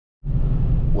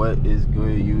What is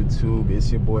good, YouTube? It's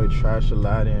your boy Trash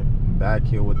Aladdin back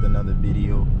here with another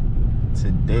video.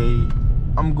 Today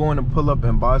I'm going to pull up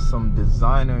and buy some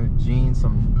designer jeans,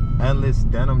 some endless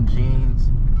denim jeans.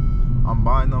 I'm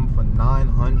buying them for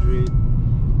 $900.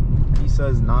 He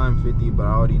says $950, but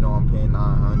I already know I'm paying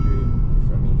 $900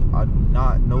 for me. I do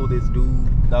not know this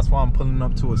dude. That's why I'm pulling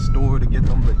up to a store to get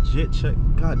them legit checked.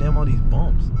 God damn, all these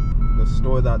bumps. The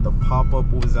store that the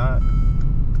pop-up was at.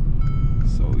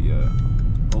 So yeah,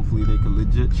 hopefully they could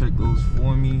legit check those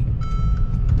for me,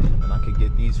 and I could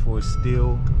get these for a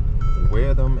steal,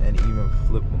 wear them, and even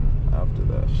flip them after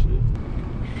that shit.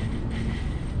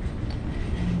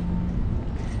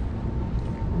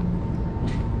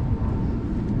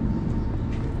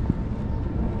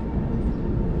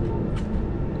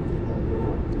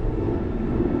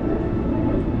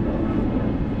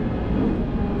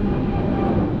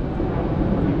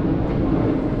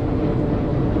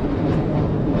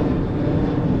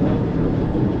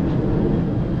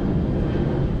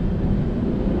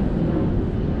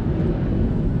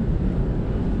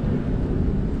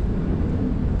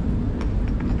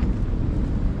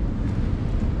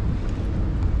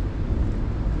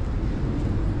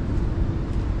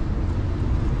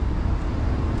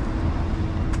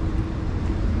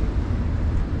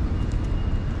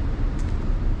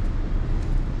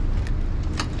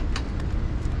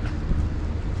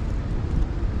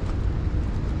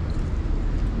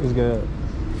 It's good.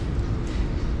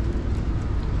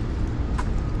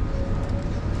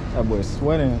 That boy's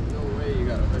sweating. No way you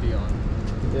got a hoodie on.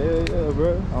 Yeah,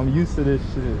 bro. I'm used to this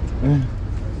shit.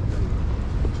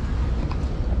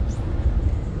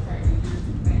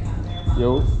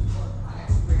 Yo.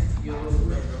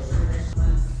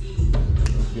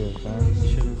 What's good, fam?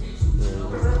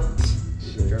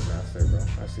 Shit, you're faster, bro.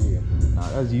 I see you. Nah,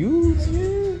 that's you,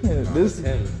 yeah.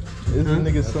 This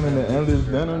nigga selling the endless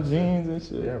denim jeans and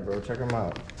shit. Yeah, bro, check him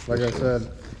out. Like I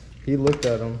said, he looked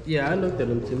at them. Yeah, I looked at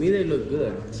them. To me, they look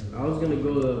good. I was gonna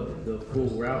go the full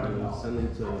route and send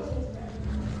them to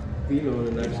Vino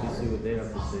and actually see what they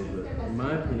have to say. But in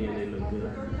my opinion, they look good.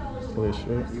 Holy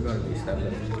shit. You gotta be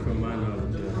stepping. From my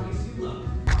knowledge,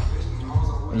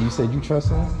 yeah. And you said you trust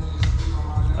him?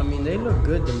 I mean, they look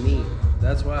good to me.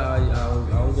 That's why I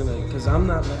was gonna, cause I'm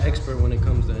not an expert when it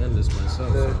comes to endless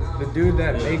myself. The dude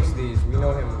that makes these, we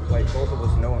know him. Like both of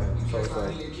us know him. So it's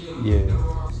like, yeah.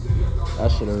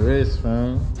 That shit a risk,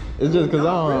 fam. It's just cause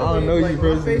I don't know like, you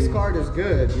personally. My face card is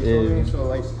good. You feel me? So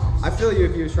like, I feel you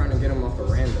if you was trying to get him off the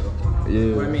rando.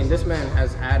 Yeah. But I mean, this man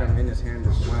has had him in his hand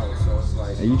as well. So it's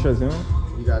like, And you trust him?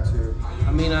 you got to.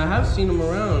 I mean, I have seen him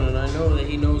around, and I know that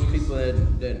he knows people that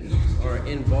are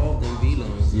involved in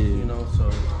V-Loans. Yeah. You know, so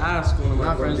I asked one of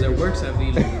my friends that works at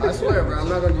V-Loans. I swear, bro, I'm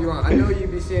not gonna do you wrong. I know you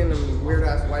be seeing them weird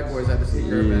ass white boys at the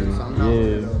sneaker events, so I'm not one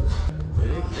of those.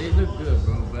 They look good,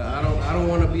 bro. But I don't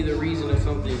want to be the reason if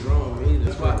something's wrong either.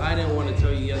 That's why I didn't want to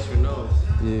tell you yes or no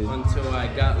until I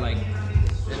got like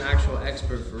an actual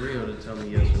expert for real to tell me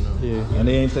yes or no. Yeah. And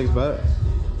they ain't text back?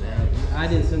 I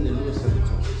didn't send it. Lewis sent it to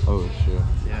him. Oh shit.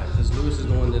 Yeah, because Lewis is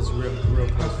the one that's real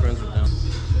close friends with them.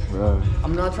 Bro.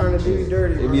 I'm not trying to do you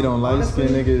dirty, bro. If you don't light skin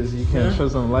niggas, you can't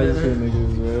trust some light skin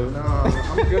niggas, bro. No,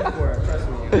 I'm good for it, trust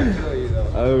me. I feel you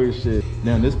though. Oh shit.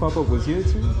 Damn, this pop-up was here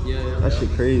too? Yeah. That shit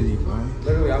crazy, man.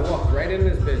 Literally, I walked right in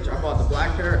this bitch. I bought the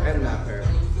black pair and that pair.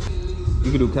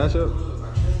 You can do cash up?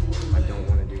 I don't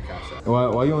want to do cash out.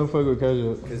 Why you wanna fuck with cash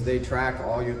up? Because they track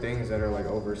all your things that are like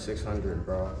over 600,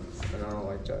 bro. And I don't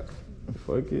like that.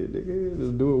 Fuck it, nigga.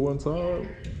 Just do it one time.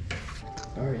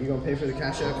 Alright, you gonna pay for the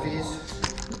cash out fees?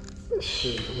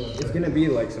 It's gonna be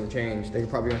like some change. They're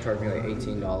probably gonna charge me like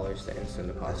 $18 to instant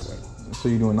deposit. So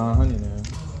you doing 900 now?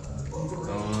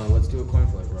 Let's do a coin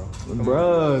flip, bro.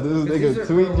 Bruh, this nigga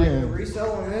tweaking. Like, the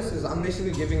resale on this is I'm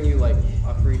basically giving you like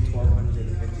a free $1,200 to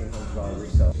 $1,500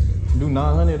 resale. Do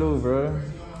 900 though, bruh.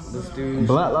 Let's do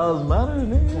Black Lives Matter,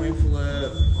 nigga. coin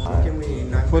flip. Can we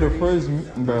For the first,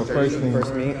 bro, first thing.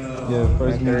 First meet? Yeah,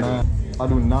 first meet 9. I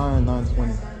do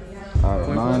 920. Alright,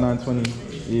 920.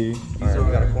 Yeah. Alright,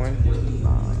 you got a coin?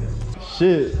 Nah.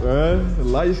 Shit, bro.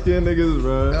 Light skinned niggas,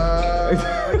 bro.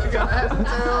 You got heads and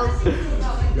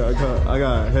tails? I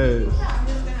got heads.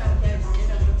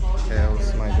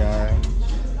 Tails, my guy.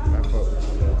 I fuck with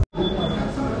you.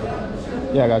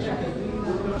 Yeah, I got you.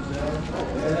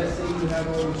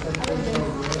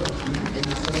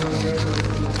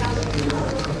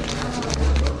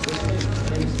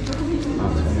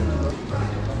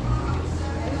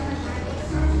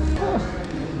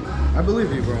 I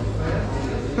believe you, bro.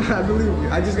 I believe you.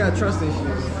 I just got trust issues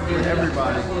with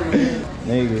everybody.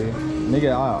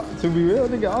 Nigga, to be real,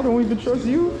 nigga, I don't even trust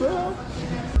you, bro.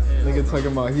 Nigga talking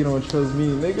about he don't trust me.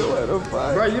 Nigga, what the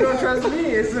fuck? Bro, you don't trust me.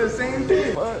 It's the same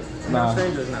thing. What? Nah.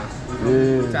 Strangers now.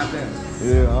 Yeah. Tap in.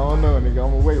 Yeah, I don't know, nigga.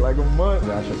 I'm gonna wait like a month.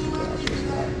 Yeah, I trust you, bro. I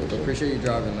trust you. Appreciate you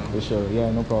driving, though. For sure.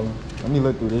 Yeah, no problem. Let me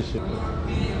look through this shit.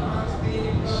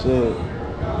 Shit.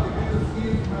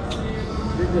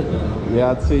 You're good, though.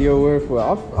 Yeah, I take your word for it.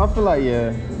 I feel like,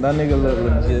 yeah, that nigga look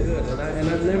legit. And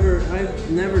I've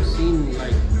never seen,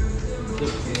 like,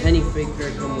 any fake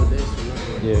pair come with this or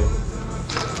nothing. Yeah.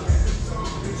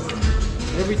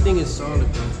 Everything is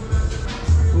solid, bro.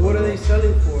 But what are they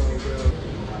selling for, bro?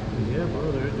 Yeah,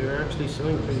 bro, they're actually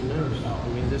selling pretty nice. I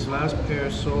mean, this last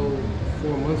pair sold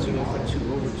 4 months ago for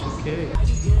over 2K.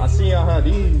 I see y'all had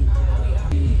these.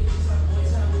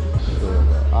 Shit, bro.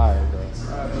 Alright, bro.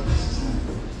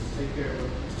 Take care, bro.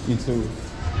 You too.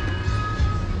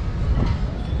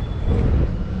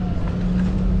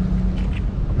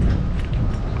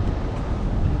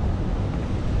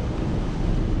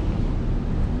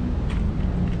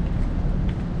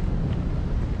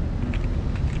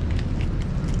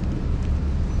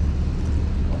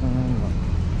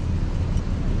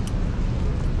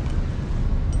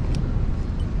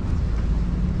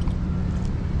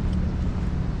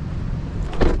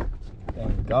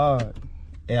 God.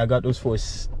 Hey, I got those for a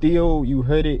steal. You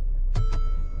heard it.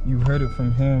 You heard it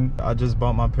from him. I just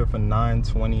bought my pair for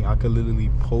 $9.20. I could literally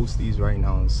post these right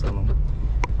now and sell them.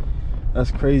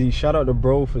 That's crazy. Shout out to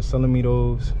bro for selling me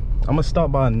those. I'm gonna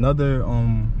stop by another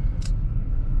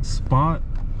spot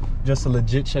just to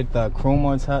legit check that Chrome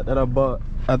Arts hat that I bought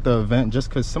at the event,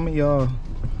 just cause some of y'all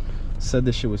said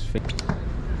this shit was fake.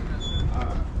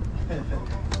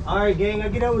 All right, gang, I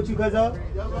get out with you guys up.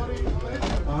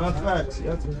 Facts.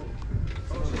 Yeah,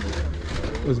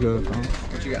 what's good, fam?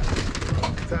 What you got?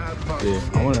 Yeah,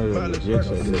 I want to legit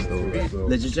check this though.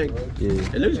 Legit check? Yeah.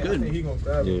 It looks good. Yeah.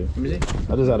 Let me see.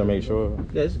 I just had to make sure.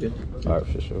 Yeah, it's good. All right,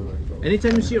 for sure.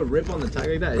 Anytime you see a rip on the tag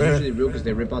like that, it's usually real because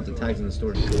they rip out the tags in the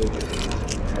store.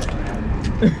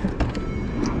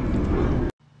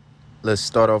 Let's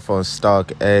start off on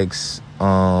StockX.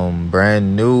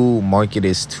 Brand new, market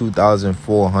is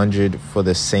 $2,400 for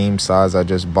the same size I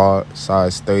just bought,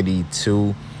 size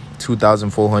 32.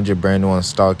 $2,400 brand new on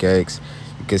StockX.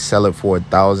 You can sell it for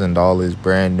 $1,000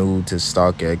 brand new to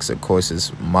StockX. Of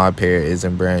course, my pair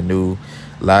isn't brand new.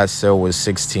 Last sale was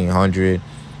 $1,600.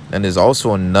 And there's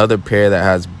also another pair that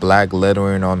has black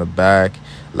lettering on the back.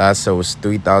 Last sale was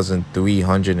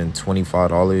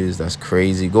 $3,325. That's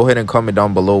crazy. Go ahead and comment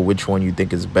down below which one you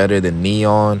think is better, the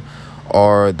neon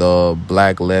or the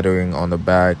black lettering on the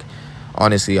back.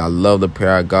 Honestly, I love the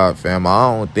pair I got, fam.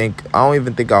 I don't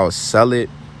even think I'll sell it,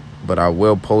 but I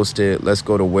will post it. Let's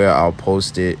go to where I'll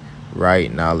post it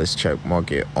right now. Let's check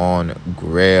market on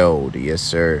Grailed. Yes,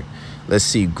 sir. Let's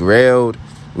see Grailed.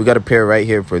 We got a pair right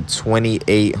here for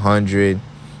 $2,800,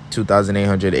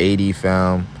 $2,880,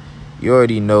 fam. You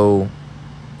already know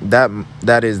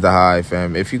that is the high,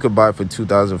 fam. If you could buy it for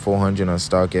 $2,400 on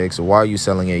StockX, why are you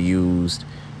selling it used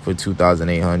for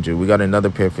 $2,800? We got another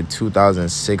pair for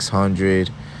 $2,600,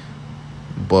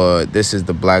 but this is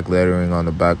the black lettering on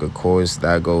the back, of course.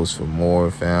 That goes for more,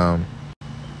 fam.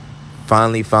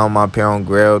 Finally found my pair on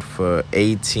Grailed for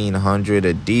 $1,800,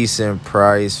 a decent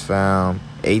price, fam.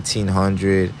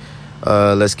 $1,800.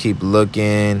 Let's keep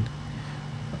looking.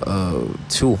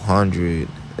 $200.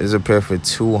 There's a pair for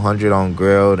 $200 on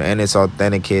Grailed, and it's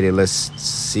authenticated. Let's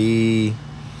see.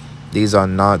 These are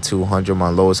not $200. My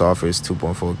lowest offer is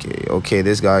 2.4K. Okay,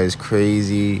 this guy is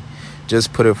crazy.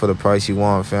 Just put it for the price you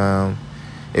want, fam.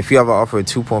 If you have an offer of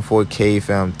 2.4K,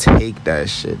 fam, take that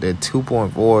shit. They're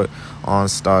 2.4 on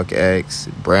StockX,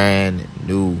 brand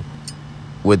new.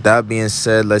 With that being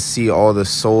said, let's see all the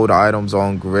sold items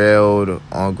on Grailed.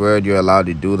 On Grailed, you're allowed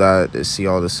to do that. To see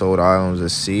all the sold items.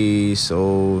 Let's see.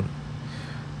 Sold.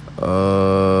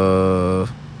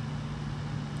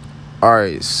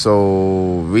 Alright,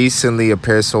 so recently a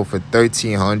pair sold for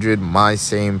 $1,300. My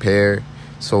same pair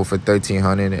sold for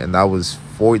 $1,300, and that was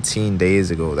 14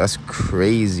 days ago. That's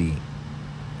crazy.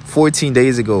 14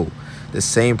 days ago, the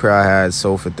same pair I had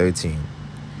sold for $13.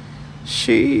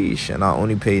 Sheesh. And I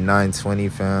only paid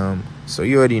 $9.20, fam. So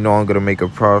you already know I'm gonna make a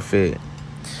profit.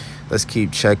 Let's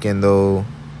keep checking though.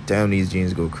 Damn, these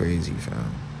jeans go crazy,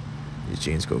 fam. These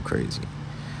jeans go crazy.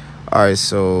 Alright,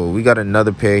 so we got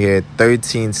another pair here,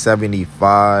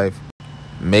 $13.75.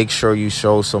 Make sure you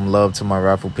show some love to my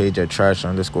raffle page at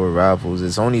trash_raffles.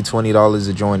 It's only $20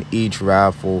 to join each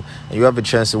raffle, and you have a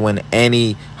chance to win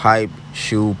any hype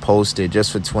shoe posted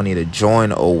just for $20 to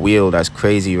join a wheel. That's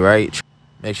crazy, right?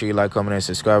 Make sure you like, comment, and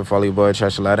subscribe. Follow your boy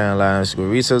Trash and Ladder and Line School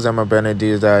Resources. I'm my brand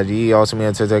d.s.d.I.d. Also me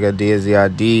on TikTok at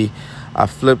d.s.d.I.d. I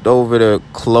flipped over to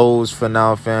clothes for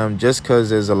now, fam, just because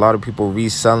there's a lot of people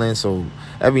reselling. So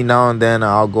every now and then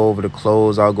I'll go over to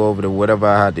clothes. I'll go over to whatever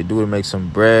I had to do to make some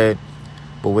bread.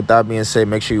 But with that being said,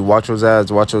 make sure you watch those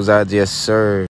ads. Watch those ads, yes, sir.